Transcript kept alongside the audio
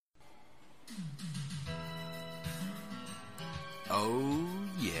Oh,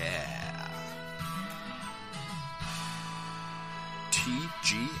 yeah.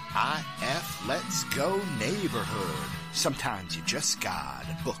 TGIF, let's go neighborhood. Sometimes you just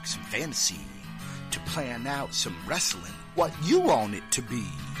gotta book some fantasy to plan out some wrestling, what you want it to be.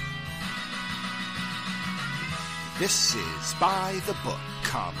 This is By the Book.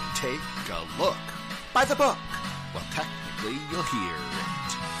 Come take a look. By the book. Well, technically, you'll hear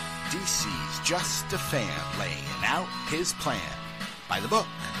it. DC's just a fan laying out his plan. By the book.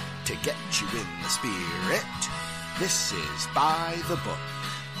 To get you in the spirit. This is By the Book.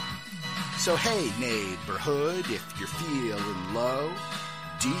 So hey, neighborhood, if you're feeling low,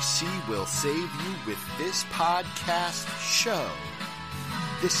 DC will save you with this podcast show.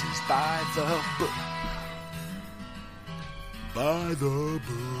 This is By the Book. By the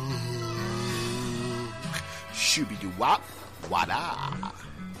book. Shooby-doo-wop, wada.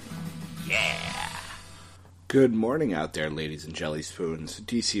 Yeah. Good morning out there, ladies and jelly spoons.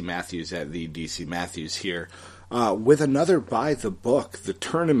 DC Matthews at the DC Matthews here. With another By the Book. The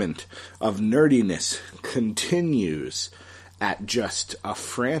tournament of nerdiness continues at just a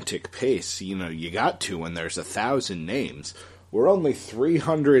frantic pace. You know, you got to when there's 1,000 names. We're only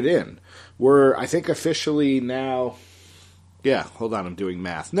 300 in. We're, I think, officially now... Yeah, hold on, I'm doing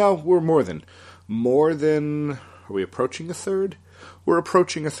math. No, we're more than... Are we approaching a third? We're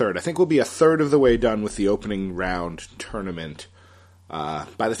approaching a third. I think we'll be a third of the way done with the opening round tournament by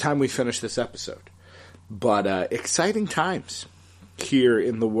the time we finish this episode. But exciting times here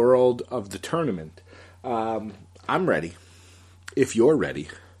in the world of the tournament. I'm ready. If you're ready,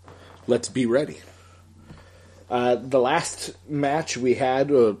 let's be ready. The last match we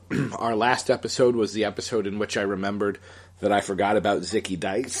had, our last episode was the episode in which I remembered that I forgot about Zicky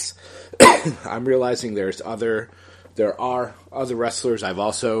Dice. I'm realizing there are other wrestlers I've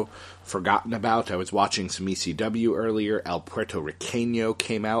also forgotten about. I was watching some ECW earlier. El Puerto Riqueño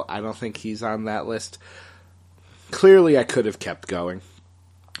came out. I don't think he's on that list. Clearly, I could have kept going.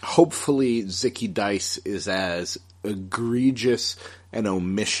 Hopefully, Zicky Dice is as egregious an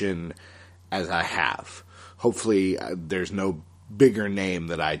omission as I have. Hopefully, there's no bigger name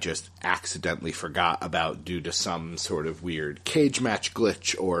that I just accidentally forgot about due to some sort of weird cage match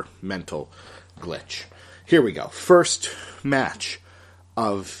glitch or mental glitch. Here we go. First match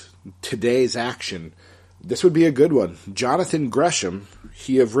of today's action. This would be a good one. Jonathan Gresham,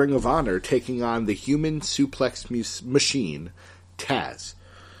 he of Ring of Honor, taking on the human suplex machine, Taz.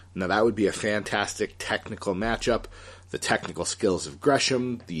 Now that would be a fantastic technical matchup. The technical skills of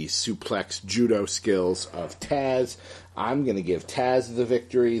Gresham, the suplex judo skills of Taz. I'm going to give Taz the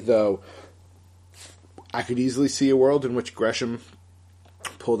victory, though I could easily see a world in which Gresham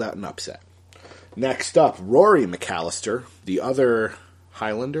pulled out an upset. Next up, Rory McAllister, the other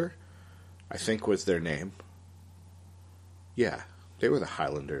Highlander, I think was their name. Yeah, they were the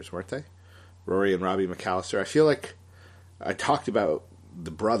Highlanders, weren't they? Rory and Robbie McAllister. I feel like I talked about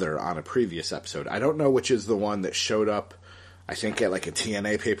the brother on a previous episode. I don't know which is the one that showed up, I think, at like a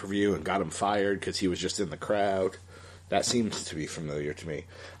TNA pay-per-view and got him fired because he was just in the crowd. That seems to be familiar to me.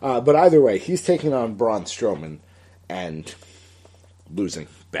 But either way, he's taking on Braun Strowman and losing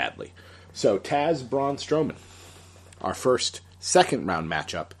badly. So, Taz, Braun Strowman. Our first second round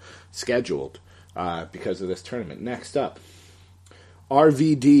matchup scheduled because of this tournament. Next up,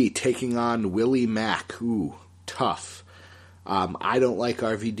 RVD taking on Willie Mack. Ooh, tough. I don't like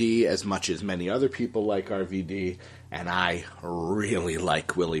RVD as much as many other people like RVD, and I really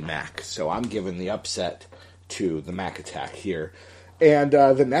like Willie Mack. So I'm giving the upset to the Mack Attack here. And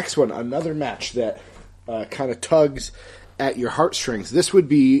the next one, another match that kind of tugs at your heartstrings. This would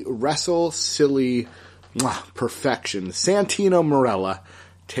be Wrestle Silly Perfection. Santino Marella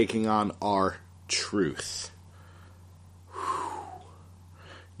taking on R-Truth.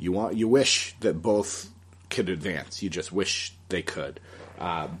 You wish that both could advance. You just wish they could.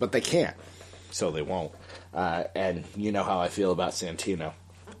 But they can't. So they won't. And you know how I feel about Santino.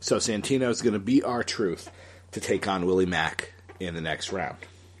 So Santino is going to beat R-Truth to take on Willie Mack in the next round.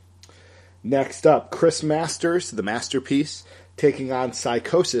 Next up, Chris Masters, the Masterpiece, taking on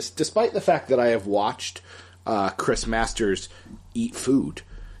Psychosis, despite the fact that I have watched Chris Masters eat food.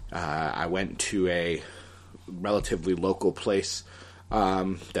 I went to a relatively local place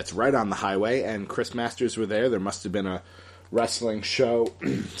that's right on the highway, and Chris Masters were there. There must have been a wrestling show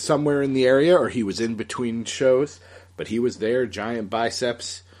somewhere in the area, or he was in between shows, but he was there, giant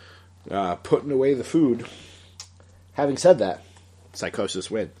biceps, putting away the food. Having said that, Psychosis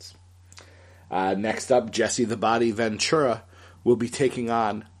wins. Next up, Jesse the Body Ventura will be taking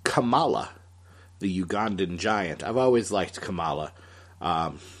on Kamala, the Ugandan giant. I've always liked Kamala.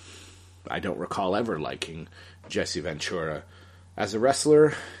 I don't recall ever liking Jesse Ventura as a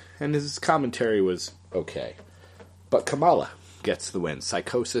wrestler, and his commentary was okay. But Kamala gets the win.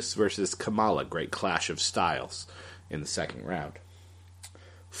 Psychosis versus Kamala. Great clash of styles in the second round.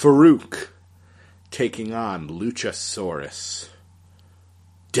 Farouk taking on Luchasaurus.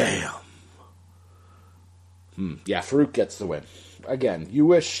 Damn. Yeah, Farouk gets the win. Again, you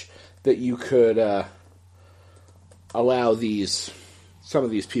wish that you could allow some of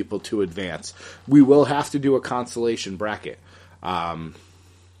these people to advance. We will have to do a consolation bracket.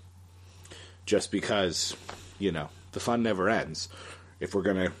 Just because, the fun never ends. If we're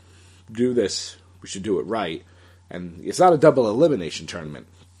going to do this, we should do it right. And it's not a double elimination tournament.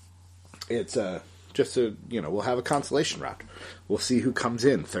 It's we'll have a consolation round. We'll see who comes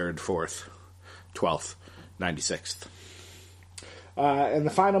in 3rd, 4th, 12th, 96th. And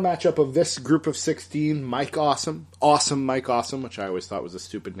the final matchup of this group of 16, Mike Awesome, which I always thought was a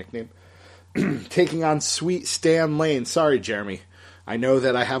stupid nickname, taking on Sweet Stan Lane. Sorry, Jeremy. I know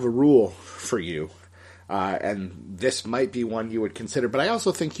that I have a rule for you, and this might be one you would consider, but I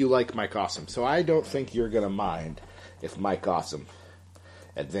also think you like Mike Awesome, so I don't think you're going to mind if Mike Awesome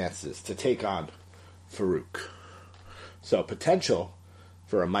advances to take on Farouk. So, potential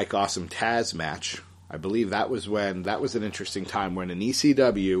for a Mike Awesome Taz match. I believe that was an interesting time when in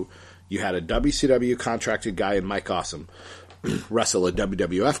ECW, you had a WCW contracted guy in Mike Awesome wrestle a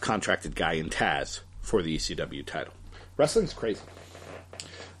WWF contracted guy in Taz for the ECW title. Wrestling's crazy.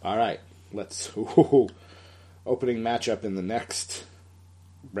 All right, opening matchup in the next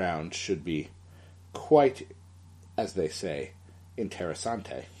round should be quite, as they say,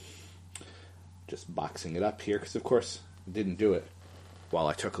 interessante. Just boxing it up here, because of course, I didn't do it while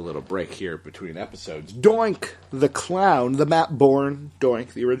I took a little break here between episodes. Doink, the Clown, the Matt Bourne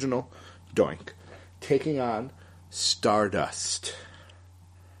Doink, the original Doink, taking on Stardust.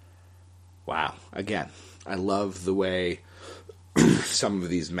 Wow. Again, I love the way some of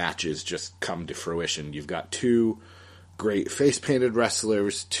these matches just come to fruition. You've got 2 great face-painted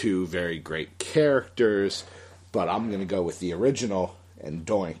wrestlers, 2 very great characters, but I'm going to go with the original, and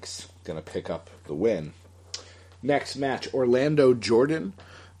Doink's going to pick up the win. Next match, Orlando Jordan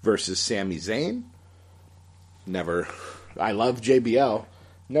versus Sami Zayn. I love JBL.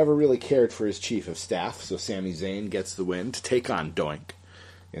 Never really cared for his chief of staff, so Sami Zayn gets the win to take on Doink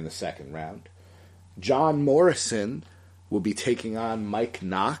in the second round. John Morrison will be taking on Mike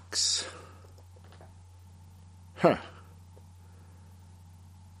Knox.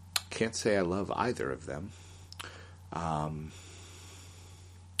 Can't say I love either of them.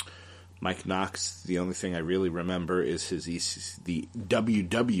 Mike Knox, the only thing I really remember is the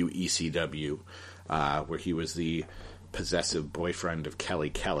WWECW, where he was the possessive boyfriend of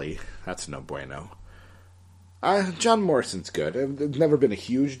Kelly Kelly. That's no bueno. John Morrison's good. I've never been a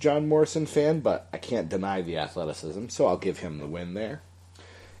huge John Morrison fan, but I can't deny the athleticism, so I'll give him the win there.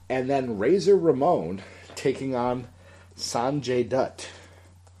 And then Razor Ramon taking on Sanjay Dutt.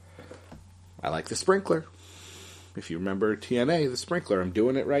 I like the sprinkler. If you remember TNA, the sprinkler, I'm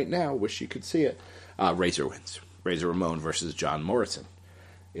doing it right now. Wish you could see it. Razor wins. Razor Ramon versus John Morrison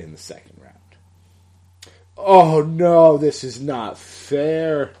in the second round. Oh no, this is not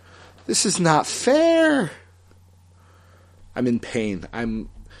fair. This is not fair. I'm in pain.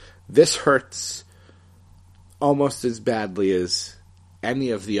 This hurts almost as badly as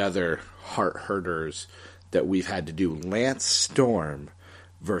any of the other heart hurters that we've had to do. Lance Storm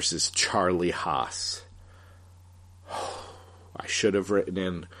versus Charlie Haas. I should have written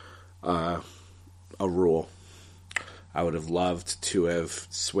in a rule. I would have loved to have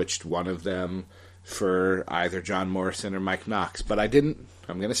switched one of them for either John Morrison or Mike Knox, but I didn't.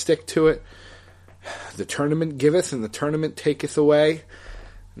 I'm going to stick to it. The tournament giveth and the tournament taketh away.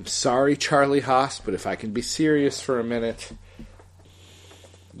 I'm sorry, Charlie Haas, but if I can be serious for a minute,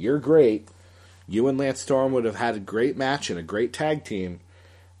 you're great. You and Lance Storm would have had a great match and a great tag team,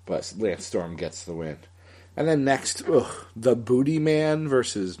 but Lance Storm gets the win. And then next, the Booty Man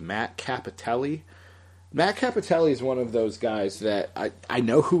versus Matt Cappotelli. Matt Cappotelli is one of those guys that I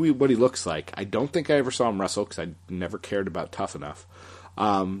know what he looks like. I don't think I ever saw him wrestle because I never cared about Tough Enough.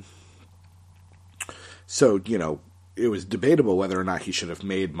 So, it was debatable whether or not he should have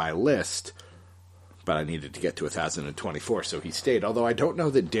made my list, but I needed to get to 1,024, so he stayed. Although I don't know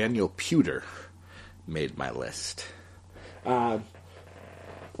that Daniel Puder made my list. The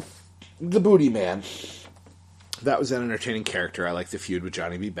Booty Man. That was an entertaining character. I like the feud with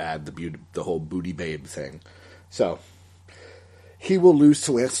Johnny B. Bad, the whole Booty Babe thing. So, he will lose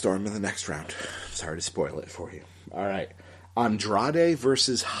to Lance Storm in the next round. Sorry to spoil it for you. All right. Andrade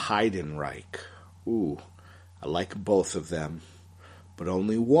versus Heidenreich. Ooh, I like both of them, but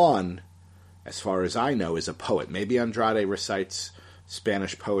only one as far as I know, is a poet. Maybe Andrade recites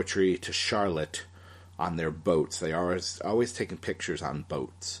Spanish poetry to Charlotte on their boats. They are always taking pictures on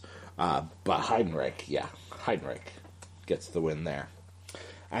boats. But Heidenreich gets the win there.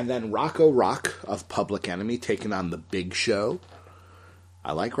 And then Rocco Rock of Public Enemy taking on The Big Show.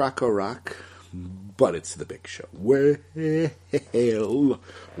 I like Rocco Rock, but it's The Big Show. Well,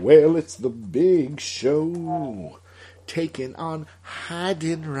 it's The Big Show taking on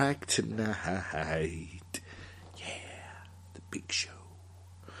Heidenreich tonight. Yeah, The Big Show.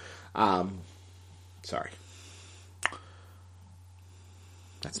 Sorry.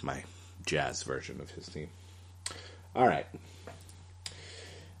 That's my jazz version of his theme. All right.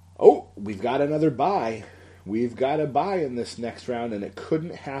 Oh, we've got another bye. We've got a bye in this next round, and it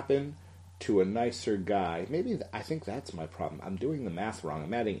couldn't happen to a nicer guy. Maybe, I think that's my problem. I'm doing the math wrong.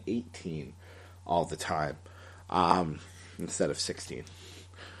 I'm adding 18 all the time instead of 16. I'm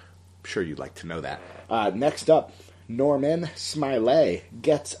sure you'd like to know that. Next up, Norman Smiley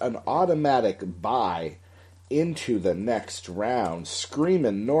gets an automatic bye into the next round.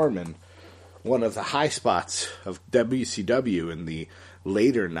 Screamin' Norman, one of the high spots of WCW in the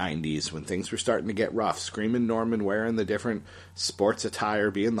later 90s when things were starting to get rough. Screamin' Norman wearing the different sports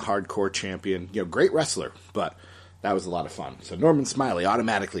attire, being the hardcore champion. Great wrestler, but that was a lot of fun. So Norman Smiley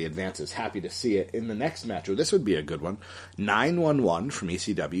automatically advances. Happy to see it. In the next match, this would be a good one. 911 from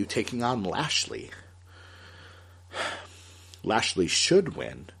ECW taking on Lashley. Lashley should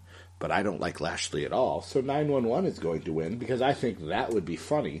win, but I don't like Lashley at all. So 911 is going to win because I think that would be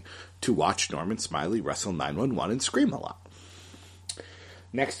funny to watch Norman Smiley wrestle 911 and scream a lot.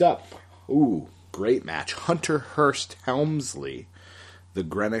 Next up, great match. Hunter Hearst Helmsley, the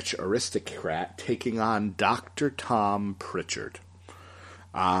Greenwich Aristocrat, taking on Dr. Tom Pritchard.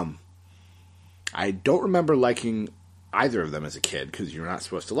 I don't remember liking either of them as a kid because you're not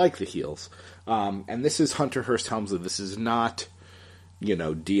supposed to like the heels. And this is Hunter Hearst Helmsley. This is not,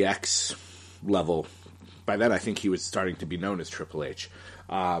 DX level. By then, I think he was starting to be known as Triple H.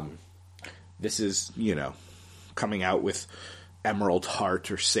 This is, coming out with Emerald Heart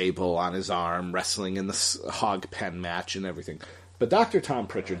or Sable on his arm, wrestling in the hog pen match and everything. But Dr. Tom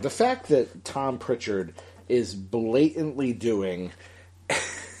Pritchard, the fact that Tom Pritchard is blatantly doing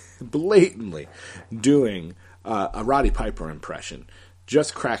a Roddy Piper impression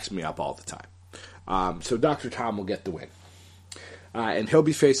just cracks me up all the time. So Dr. Tom will get the win. And he'll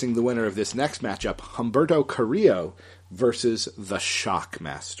be facing the winner of this next matchup, Humberto Carrillo versus the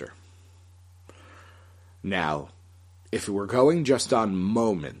Shockmaster. Now, if we're going just on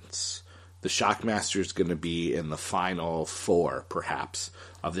moments, the Shockmaster is going to be in the final 4, perhaps,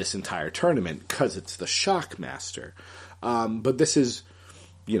 of this entire tournament because it's the Shockmaster. But this is,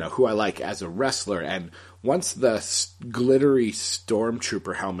 who I like as a wrestler. And once the glittery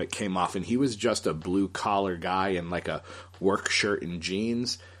Stormtrooper helmet came off and he was just a blue-collar guy in like a work shirt and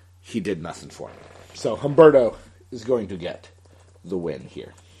jeans, he did nothing for me. So Humberto is going to get the win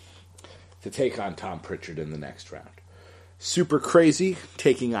here to take on Tom Pritchard in the next round. Super Crazy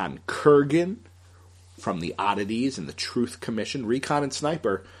taking on Kurgan from the Oddities and the Truth Commission. Recon and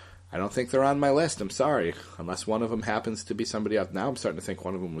Sniper, I don't think they're on my list. I'm sorry. Unless one of them happens to be somebody else. Now I'm starting to think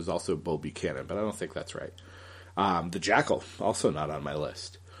one of them was also Bull Buchanan, but I don't think that's right. The Jackal, also not on my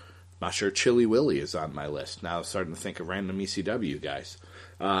list. Not sure Chili Willy is on my list. Now I'm starting to think of random ECW guys.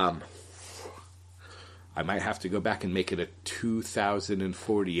 I might have to go back and make it a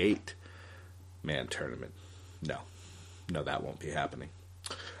 2048 man tournament. No, that won't be happening.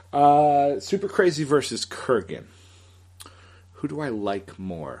 Super Crazy versus Kurgan. Who do I like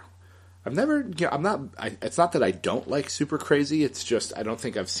more? It's not that I don't like Super Crazy. It's just I don't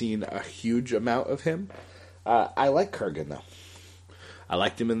think I've seen a huge amount of him. I like Kurgan, though. I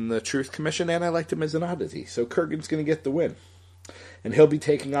liked him in the Truth Commission, and I liked him as an Oddity. So Kurgan's going to get the win. And he'll be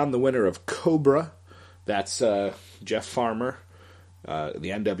taking on the winner of Cobra. That's Jeff Farmer. The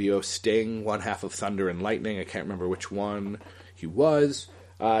NWO Sting, one half of Thunder and Lightning. I can't remember which one he was.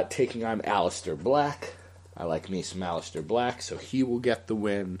 Taking on Aleister Black. I like me some Aleister Black, so he will get the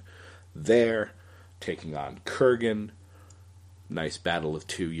win there. Taking on Kurgan. Nice battle of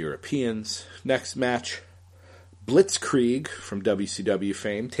two Europeans. Next match, Blitzkrieg from WCW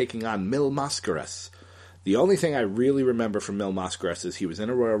fame taking on Mil Mascaras. The only thing I really remember from Mil Mascaras is he was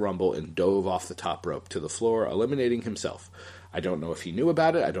in a Royal Rumble and dove off the top rope to the floor, eliminating himself. I don't know if he knew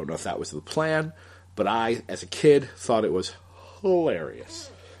about it. I don't know if that was the plan. But I, as a kid, thought it was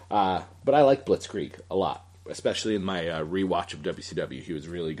hilarious. But I like Blitzkrieg a lot, especially in my rewatch of WCW. He was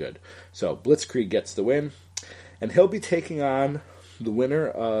really good. So Blitzkrieg gets the win. And he'll be taking on the winner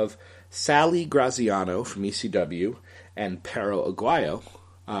of Sally Graziano from ECW and Perro Aguayo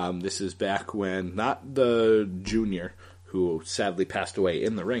This is back when, not the junior, who sadly passed away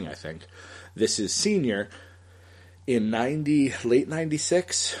in the ring, I think. This is senior in late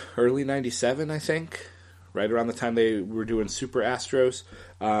 96, early 97, I think. Right around the time they were doing Super Astros.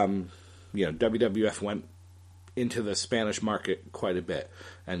 WWF went into the Spanish market quite a bit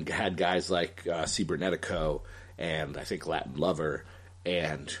and had guys like Cibernetico and I think Latin Lover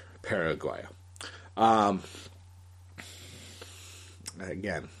and Paraguayo.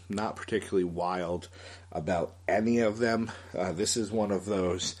 Again, not particularly wild about any of them. This is one of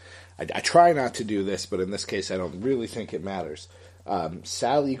those, I try not to do this, but in this case I don't really think it matters.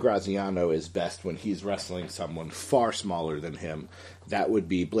 Sally Graziano is best when he's wrestling someone far smaller than him. That would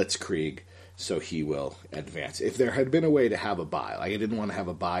be Blitzkrieg, so he will advance. If there had been a way to have a bye, like I didn't want to have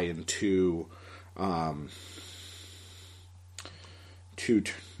a bye in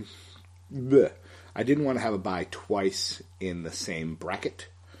I didn't want to have a bye twice in the same bracket,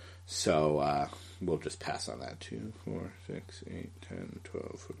 so we'll just pass on that. 2, 4, 6, 8, 10,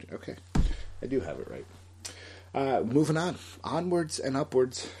 12, 14. Okay, I do have it right. Moving on. Onwards and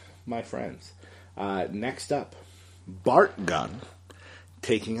upwards, my friends. Next up, Bart Gunn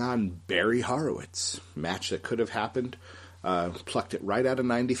taking on Barry Horowitz. Match that could have happened. Plucked it right out of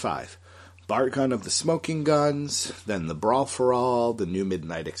 95. Bart Gunn of the Smoking Guns, then the Brawl for All, the New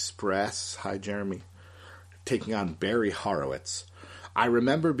Midnight Express. Hi, Jeremy. Taking on Barry Horowitz. I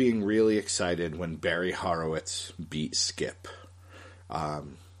remember being really excited when Barry Horowitz beat Skip.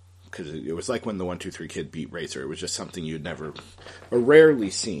 Because it was like when the 1-2-3 Kid beat Razor. It was just something you'd never, or rarely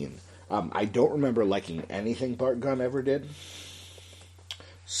seen. I don't remember liking anything Bart Gunn ever did.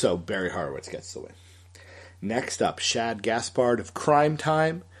 So Barry Horowitz gets the win. Next up, Shad Gaspard of Crime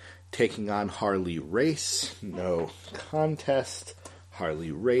Time taking on Harley Race. No contest.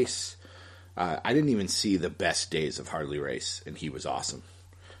 Harley Race. I didn't even see the best days of Harley Race, and he was awesome.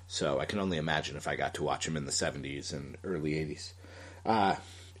 So I can only imagine if I got to watch him in the 70s and early 80s.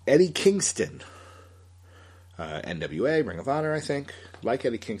 Eddie Kingston. NWA, Ring of Honor, I think. Like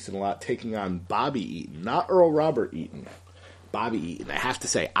Eddie Kingston a lot. Taking on Bobby Eaton. Not Earl Robert Eaton. Bobby Eaton. I have to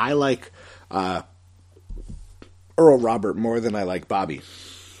say, I like Earl Robert more than I like Bobby.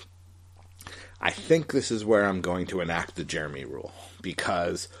 I think this is where I'm going to enact the Jeremy rule,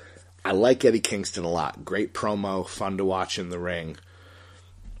 because I like Eddie Kingston a lot. Great promo, fun to watch in the ring.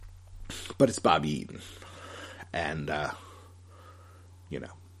 But it's Bobby Eaton. And,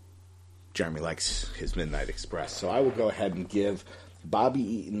 Jeremy likes his Midnight Express. So I will go ahead and give Bobby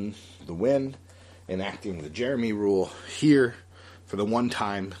Eaton the win, enacting the Jeremy rule here for the one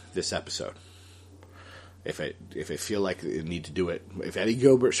time this episode. If I feel like I need to do it, if Eddie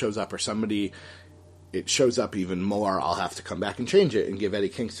Gilbert shows up or somebody, it shows up even more, I'll have to come back and change it and give Eddie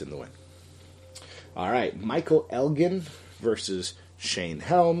Kingston the win. All right, Michael Elgin versus Shane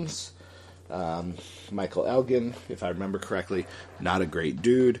Helms. Michael Elgin, if I remember correctly, not a great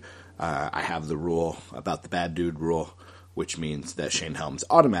dude. I have the rule about the bad dude rule, which means that Shane Helms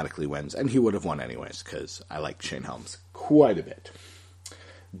automatically wins, and he would have won anyways, because I like Shane Helms quite a bit.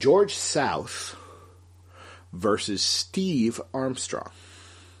 George South versus Steve Armstrong.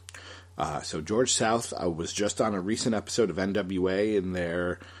 So George South was just on a recent episode of NWA in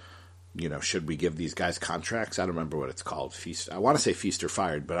their, should we give these guys contracts? I don't remember what it's called. I want to say Feast or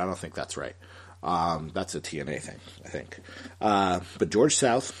Fired, but I don't think that's right. That's a TNA thing, I think. But George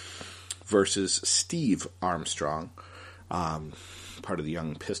South versus Steve Armstrong, part of the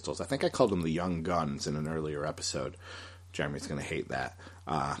Young Pistols. I think I called them the Young Guns in an earlier episode. Jeremy's going to hate that.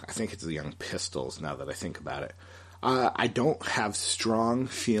 I think it's the Young Pistols now that I think about it. I don't have strong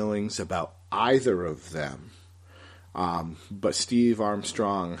feelings about either of them. But Steve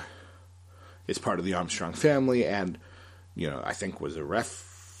Armstrong is part of the Armstrong family and, I think was a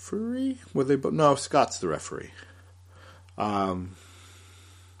referee? Were they both? No, Scott's the referee.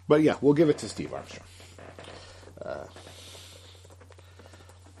 But yeah, we'll give it to Steve Armstrong.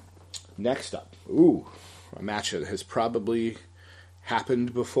 Next up. A match that has probably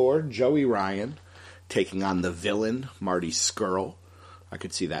happened before. Joey Ryan taking on the villain, Marty Scurll. I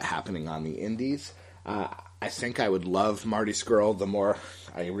could see that happening on the indies. I think I would love Marty Scurll. The more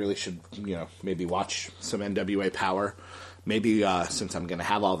I really should, maybe watch some NWA Power. Maybe since I'm going to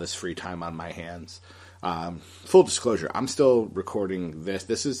have all this free time on my hands. Full disclosure, I'm still recording this.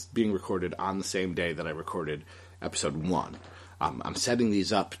 This is being recorded on the same day that I recorded episode 1. I'm setting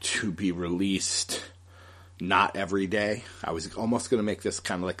these up to be released not every day. I was almost going to make this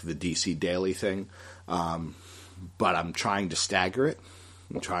kind of like the DC Daily thing. But I'm trying to stagger it.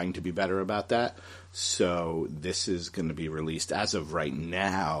 I'm trying to be better about that. So this is going to be released as of right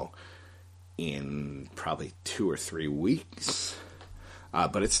now in probably 2 or 3 weeks.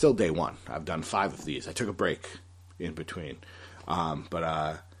 But it's still day one. I've done 5 of these. I took a break in between. But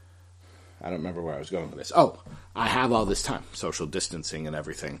I don't remember where I was going with this. Oh, I have all this time. Social distancing and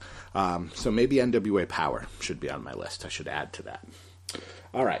everything. So maybe NWA Power should be on my list. I should add to that.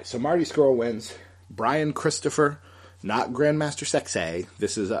 All right, so Marty Scurll wins. Brian Christopher, not Grandmaster Sexay.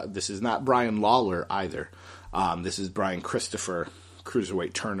 This is not Brian Lawler either. This is Brian Christopher,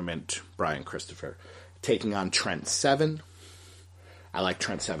 Cruiserweight Tournament Brian Christopher, taking on Trent Seven. I like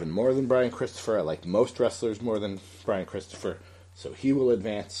Trent Seven more than Brian Christopher. I like most wrestlers more than Brian Christopher. So he will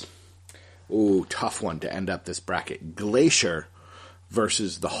advance. Ooh, tough one to end up this bracket. Glacier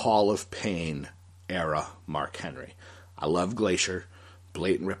versus the Hall of Pain era Mark Henry. I love Glacier.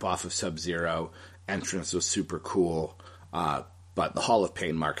 Blatant ripoff of Sub-Zero. Entrance was super cool. But the Hall of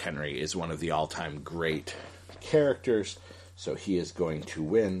Pain Mark Henry is one of the all-time great characters. So he is going to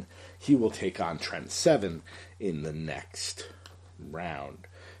win. He will take on Trent Seven in the next round.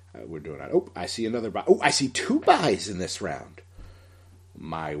 We're doing that. Oh, I see another bye. Oh, I see 2 byes in this round.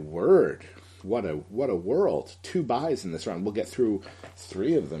 My word. What a world. 2 byes in this round. We'll get through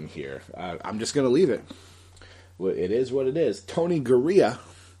 3 of them here. I'm just going to leave it. Well, it is what it is. Tony Garea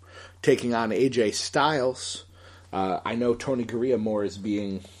taking on AJ Styles. I know Tony Garea more as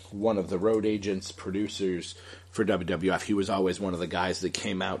being one of the road agents, producers for WWF. He was always one of the guys that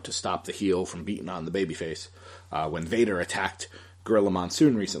came out to stop the heel from beating on the babyface. When Vader attacked Gorilla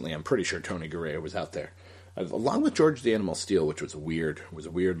Monsoon recently, I'm pretty sure Tony Garea was out there. Along with George the Animal Steel, which was a weird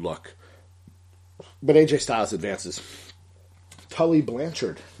look. But AJ Styles advances. Tully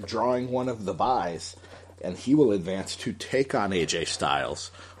Blanchard drawing one of the byes, and he will advance to take on AJ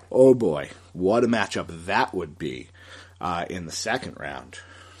Styles. Oh boy, what a matchup that would be in the second round.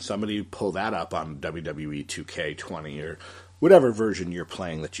 Somebody pull that up on WWE 2K20 or whatever version you're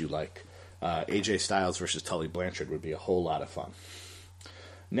playing that you like. AJ Styles versus Tully Blanchard would be a whole lot of fun.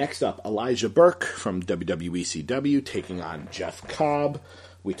 Next up, Elijah Burke from WWECW taking on Jeff Cobb.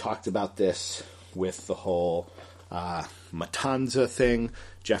 We talked about this with the whole Matanza thing.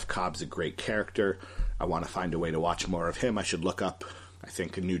 Jeff Cobb's a great character. I want to find a way to watch more of him. I should look up, I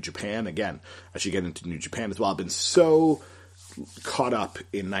think, New Japan. Again, I should get into New Japan as well. I've been so caught up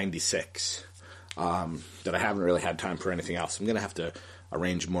in 96 that I haven't really had time for anything else. I'm going to have to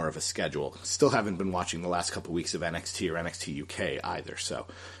arrange more of a schedule. Still haven't been watching the last couple weeks of NXT or NXT UK either, so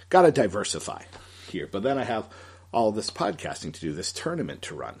got to diversify here. But then I have all this podcasting to do, this tournament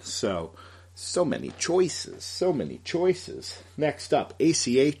to run. So many choices. Next up,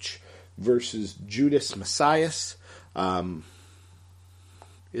 ACH versus Judas Messias.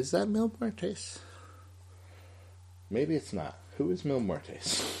 Is that Mil Muertes? Maybe it's not. Who is Mil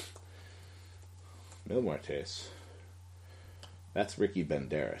Muertes? Mil Muertes. That's Ricky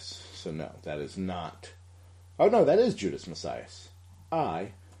Banderas. So no, that is not. Oh no, that is Judas Messias.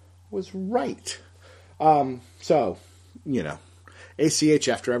 I was right. So, you know, ACH,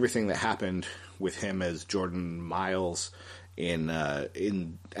 after everything that happened with him as Jordan Miles in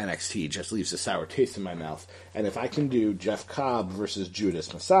NXT, just leaves a sour taste in my mouth. And if I can do Jeff Cobb versus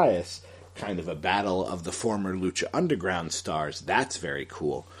Judas Messias, kind of a battle of the former Lucha Underground stars, that's very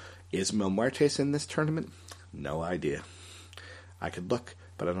cool. Is Mil Muertes in this tournament? No idea. I could look,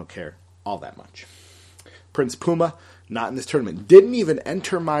 but I don't care all that much. Prince Puma, not in this tournament. Didn't even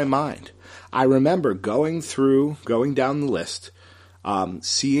enter my mind. I remember going down the list,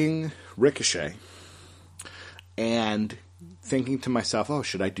 seeing Ricochet, and thinking to myself, oh,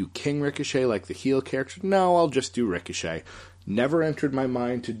 should I do King Ricochet like the heel character? No, I'll just do Ricochet. Never entered my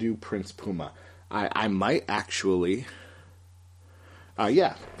mind to do Prince Puma. I might actually...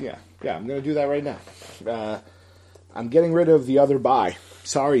 Yeah, I'm going to do that right now. I'm getting rid of the other bye.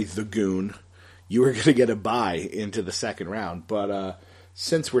 Sorry, the Goon. You were going to get a bye into the second round. But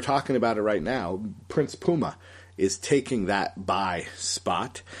since we're talking about it right now, Prince Puma is taking that bye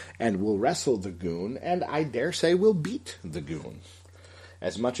spot and will wrestle the Goon, and I dare say will beat the Goon.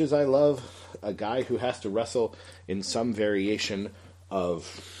 As much as I love a guy who has to wrestle in some variation of,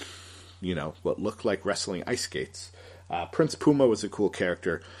 you know, what looked like wrestling ice skates, Prince Puma was a cool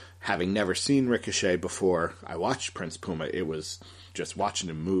character. Having never seen Ricochet before I watched Prince Puma, it was just watching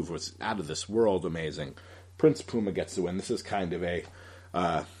him move was out of this world amazing. Prince Puma gets the win. This is kind of a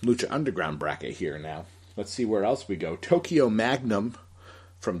Lucha Underground bracket here now. Let's see where else we go. Tokyo Magnum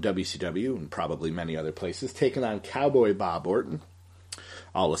from WCW and probably many other places, taking on Cowboy Bob Orton.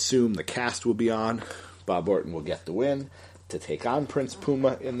 I'll assume the cast will be on. Bob Orton will get the win to take on Prince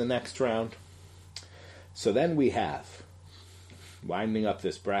Puma in the next round. So then we have, winding up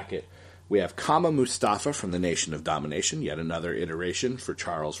this bracket, we have Kama Mustafa from the Nation of Domination, yet another iteration for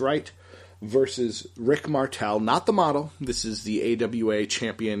Charles Wright, versus Rick Martel, not the model. This is the AWA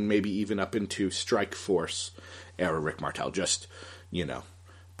champion, maybe even up into Strike Force era Rick Martel. Just,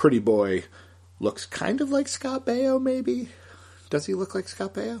 pretty boy, looks kind of like Scott Baio, maybe. Does he look like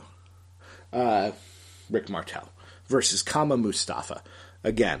Scott Baio? Rick Martel versus Kama Mustafa.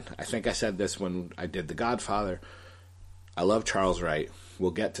 Again, I think I said this when I did The Godfather. I love Charles Wright.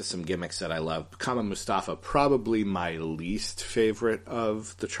 We'll get to some gimmicks that I love. Kama Mustafa, probably my least favorite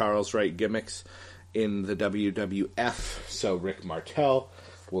of the Charles Wright gimmicks in the WWF. So Rick Martel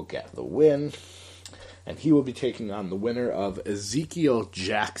will get the win. And he will be taking on the winner of Ezekiel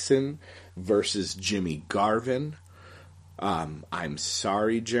Jackson versus Jimmy Garvin. I'm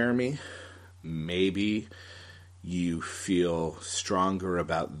sorry, Jeremy. Maybe you feel stronger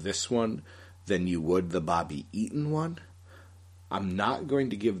about this one than you would the Bobby Eaton one. I'm not going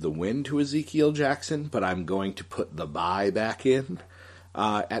to give the win to Ezekiel Jackson, but I'm going to put the bye back in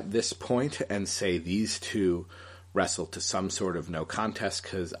at this point and say these two wrestle to some sort of no contest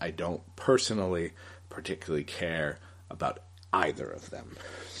because I don't personally particularly care about either of them.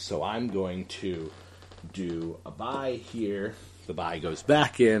 So I'm going to do a bye here. The bye goes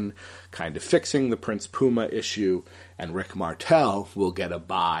back in, kind of fixing the Prince Puma issue, and Rick Martel will get a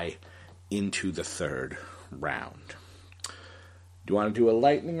bye into the third round. Do you want to do a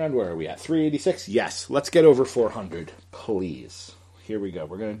lightning round? Where are we at? 386? Yes. Let's get over 400, please. Here we go.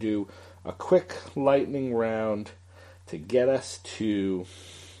 We're going to do a quick lightning round to get us to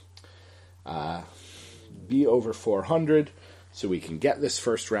be over 400 so we can get this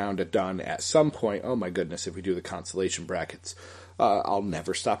first round done at some point. Oh my goodness, if we do the consolation brackets, I'll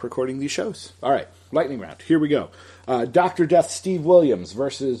never stop recording these shows. All right, lightning round. Here we go. Dr. Death Steve Williams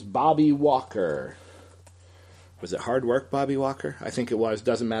versus Bobby Walker. Was it hard work, Bobby Walker? I think it was.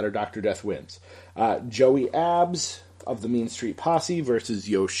 Doesn't matter. Dr. Death wins. Joey Abs of the Mean Street Posse versus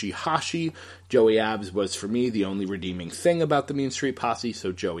Yoshihashi. Joey Abs was, for me, the only redeeming thing about the Mean Street Posse,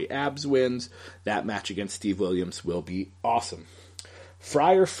 so Joey Abs wins. That match against Steve Williams will be awesome.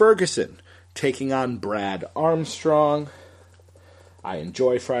 Friar Ferguson taking on Brad Armstrong. I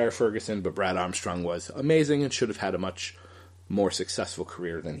enjoy Friar Ferguson, but Brad Armstrong was amazing and should have had a much more successful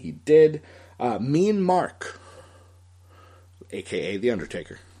career than he did. Mean Mark, a.k.a. The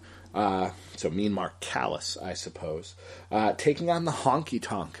Undertaker. So Mean Mark Callis, I suppose. Taking on the Honky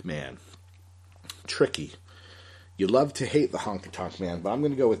Tonk Man. Tricky. You love to hate the Honky Tonk Man, but I'm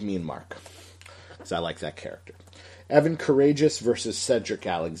going to go with Mean Mark, because I like that character. Evan Courageous versus Cedric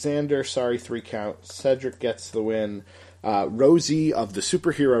Alexander. Sorry, 3 count. Cedric gets the win. Rosie of the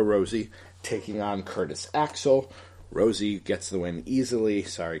Superhero Rosie taking on Curtis Axel. Rosie gets the win easily.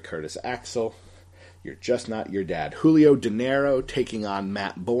 Sorry, Curtis Axel. You're just not your dad. Julio De Niro taking on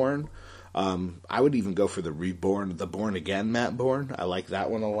Matt Bourne. I would even go for the Born Again Matt Bourne. I like that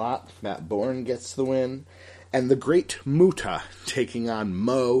one a lot. Matt Bourne gets the win. And the Great Muta taking on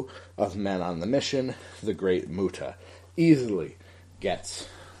Mo of Men on the Mission. The Great Muta easily gets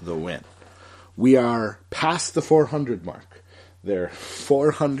the win. We are past the 400 mark. There are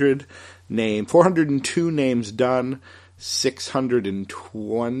 402 names done,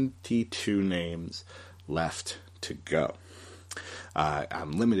 622 names left to go.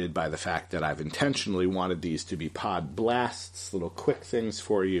 I'm limited by the fact that I've intentionally wanted these to be pod blasts, little quick things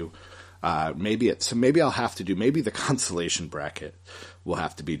for you. Maybe I'll have to do, maybe the consolation bracket will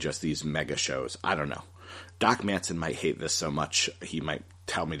have to be just these mega shows. I don't know. Doc Manson might hate this so much, he might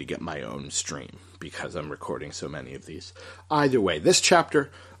tell me to get my own stream because I'm recording so many of these. Either way, this chapter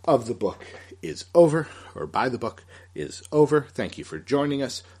of the book is over, or by the book is over. Thank you for joining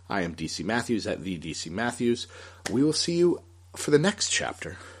us. I am DC Matthews at the DC Matthews. We will see you for the next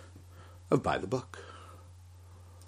chapter of By the Book.